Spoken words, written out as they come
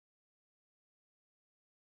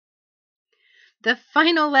The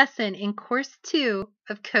final lesson in Course 2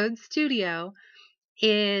 of Code Studio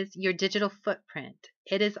is your digital footprint.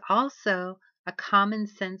 It is also a common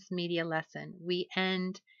sense media lesson. We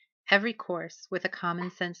end every course with a common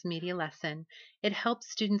sense media lesson. It helps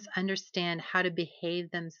students understand how to behave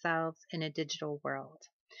themselves in a digital world.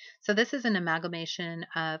 So this is an amalgamation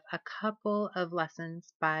of a couple of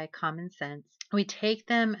lessons by Common Sense. We take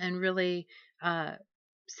them and really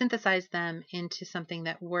synthesize them into something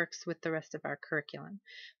that works with the rest of our curriculum.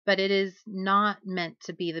 But it is not meant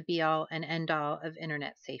to be the be all and end all of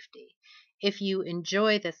internet safety. If you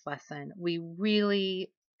enjoy this lesson, we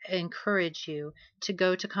really encourage you to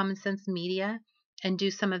go to Common Sense Media and do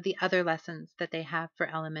some of the other lessons that they have for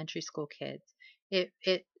elementary school kids. It's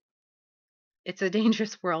a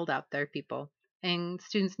dangerous world out there, people, and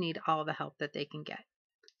students need all the help that they can get.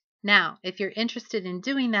 Now, if you're interested in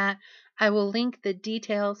doing that, I will link the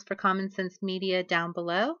details for Common Sense Media down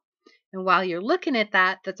below. And while you're looking at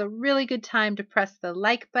that, that's a really good time to press the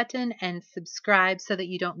like button and subscribe so that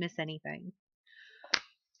you don't miss anything.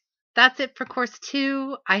 That's it for Course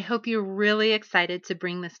 2. I hope you're really excited to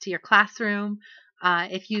bring this to your classroom.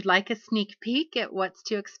 If you'd like a sneak peek at what's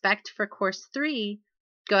to expect for Course 3,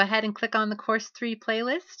 go ahead and click on the Course 3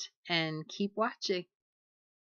 playlist and keep watching.